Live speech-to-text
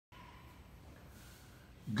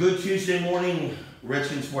Good Tuesday morning,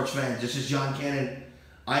 Redskin sports fans. This is John Cannon.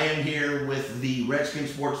 I am here with the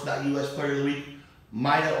RedskinSports.us Player of the Week,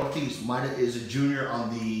 Maida Ortiz. Maida is a junior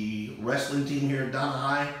on the wrestling team here at Donna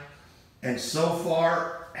High, and so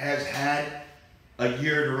far has had a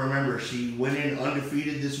year to remember. She went in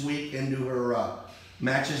undefeated this week into her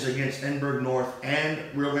matches against Edinburgh North and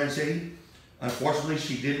Rio Grande City. Unfortunately,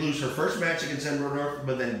 she did lose her first match against Edinburgh North,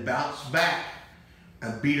 but then bounced back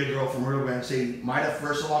and beat a girl from Rio Grande City. Maida,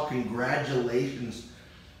 first of all, congratulations.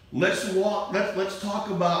 Let's talk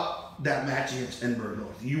about that match against Edinburgh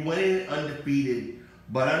North. You went in undefeated,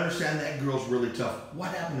 but I understand that girl's really tough. What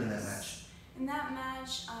happened in that match? In that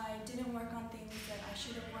match, I didn't work on things that I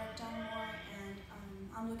should have worked on more, and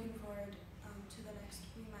I'm looking forward to the next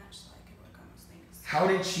rematch so I can work on those things. How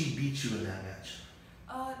did she beat you in that match?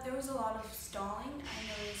 There was a lot of stalling.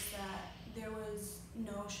 I noticed that there was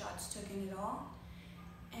no shots taken at all,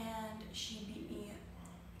 and she beat me.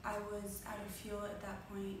 I was out of fuel at that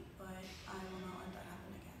point, but I will not let that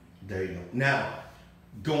happen again. There you go. Now,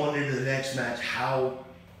 going into the next match, how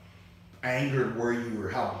angered were you, or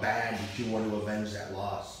how bad did you want to avenge that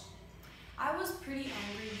loss? I was pretty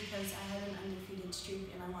angry because I had an undefeated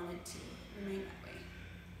streak and I wanted to remain that way.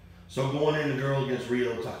 So going in the girl against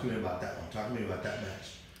Rio, talk to me about that one. Talk to me about that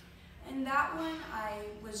match. In that one, I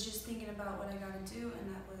was just thinking about what I got to do,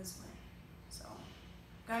 and that was win. So,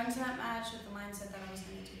 got into that match with the mindset that I was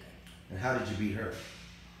going to do good. And how did you beat her?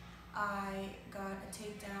 I got a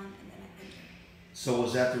takedown and then I pinned her. So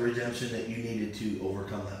was that the redemption that you needed to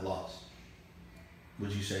overcome that loss?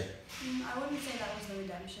 Would you say? I wouldn't say that was the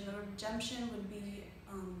redemption. The redemption would be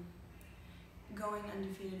going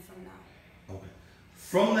undefeated from now. Okay.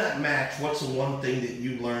 From that match, what's the one thing that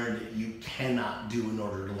you learned that you cannot do in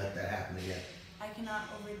order to let that happen again? I cannot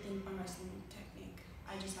overthink my wrestling technique.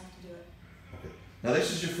 I just have to do it. Okay. Now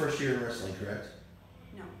this is your first year in wrestling, correct?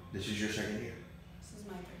 No. This is your second year? This is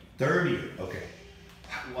my Third year, okay.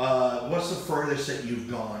 What's the furthest that you've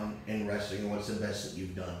gone in wrestling, and what's the best that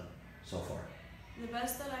you've done so far? The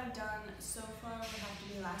best that I've done so far would have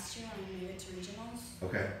to be last year when I made it to regionals.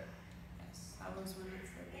 Okay. Yes, that was one of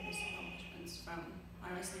the biggest accomplishments from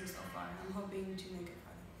my wrestling so far. I'm hoping to make it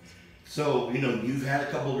farther this year. So, you know, you've had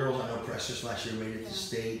a couple of girls. I know Precious last year made it to Yeah.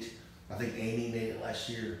 state. I think Amy made it last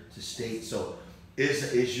year to state. So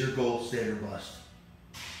is your goal state or bust?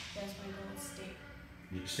 Yes, my goal is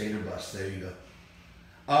state. State or bust, there you go.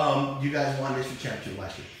 You guys won district championship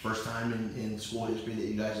last year. First time in school history that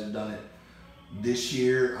you guys have done it. This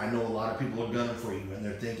year, I know a lot of people are gunning for you, and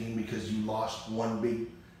they're thinking because you lost one big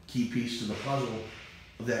key piece to the puzzle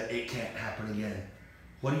that it can't happen again.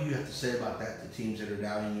 What do you have to say about that, the teams that are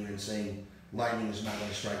doubting you and saying lightning is not going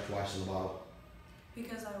to strike twice in the bottle?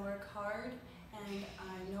 Because I work hard and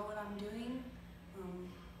I know what I'm doing,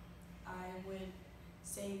 I would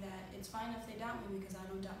say that it's fine if they doubt me because I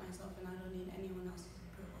don't doubt myself and I don't need anyone else's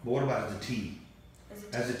approval. But what about as a team?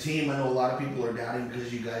 As a team, I know a lot of people are doubting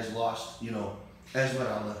because you guys lost, you know,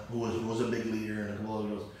 Esmeralda, who was a big leader, and a couple of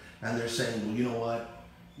girls, and they're saying, well, you know what?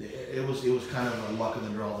 It was kind of a luck of the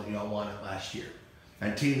draw that y'all won it last year,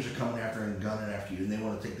 and teams are coming after and gunning after you, and they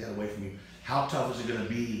want to take that away from you. How tough is it going to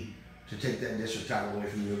be to take that district title away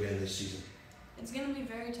from you again this season? It's going to be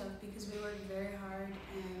very tough because we work very hard,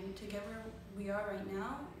 and to get where we are right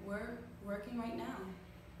now, we're working right now.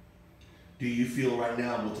 Do you feel right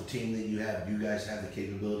now with the team that you have, you guys have the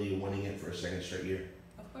capability of winning it for a second straight year?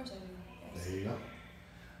 Of course I do, yes. There you go.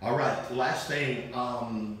 All right, last thing.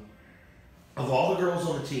 Of all the girls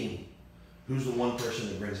on the team, who's the one person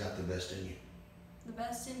that brings out the best in you? The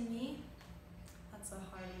best in me? That's a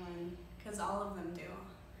hard one, because all of them do.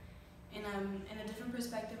 And in a different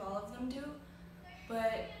perspective, all of them do.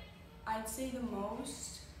 But I'd say the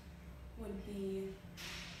most would be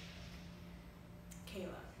Kayla.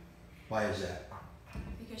 Why is that?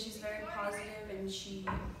 Because she's very positive and she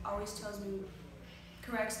always tells me,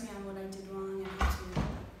 corrects me on what I did wrong and helps me with that.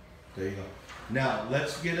 There you go. Now,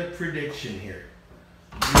 let's get a prediction here.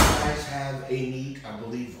 You guys have a meet, I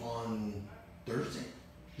believe, on Thursday.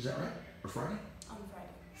 Is that right? Or Friday? On Friday.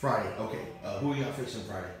 Friday, okay. Who are you got facing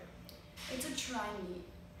Friday? It's a tri-meet.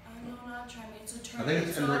 No, not a tri-meet. It's a I tournament. think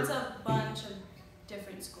it's So it's a bunch of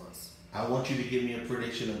different schools. I want you to give me a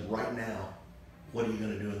prediction of right now, what are you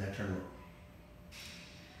going to do in that tournament?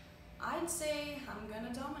 I'd say I'm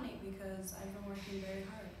going to dominate because I've been working very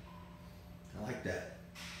hard. I like that.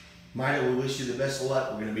 Maida, we wish you the best of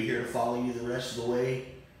luck. We're going to be here to follow you the rest of the way.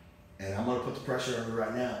 And I'm going to put the pressure on you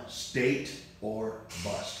right now. State or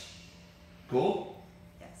bust. Cool?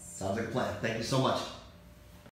 Yes. Sounds like a plan. Thank you so much.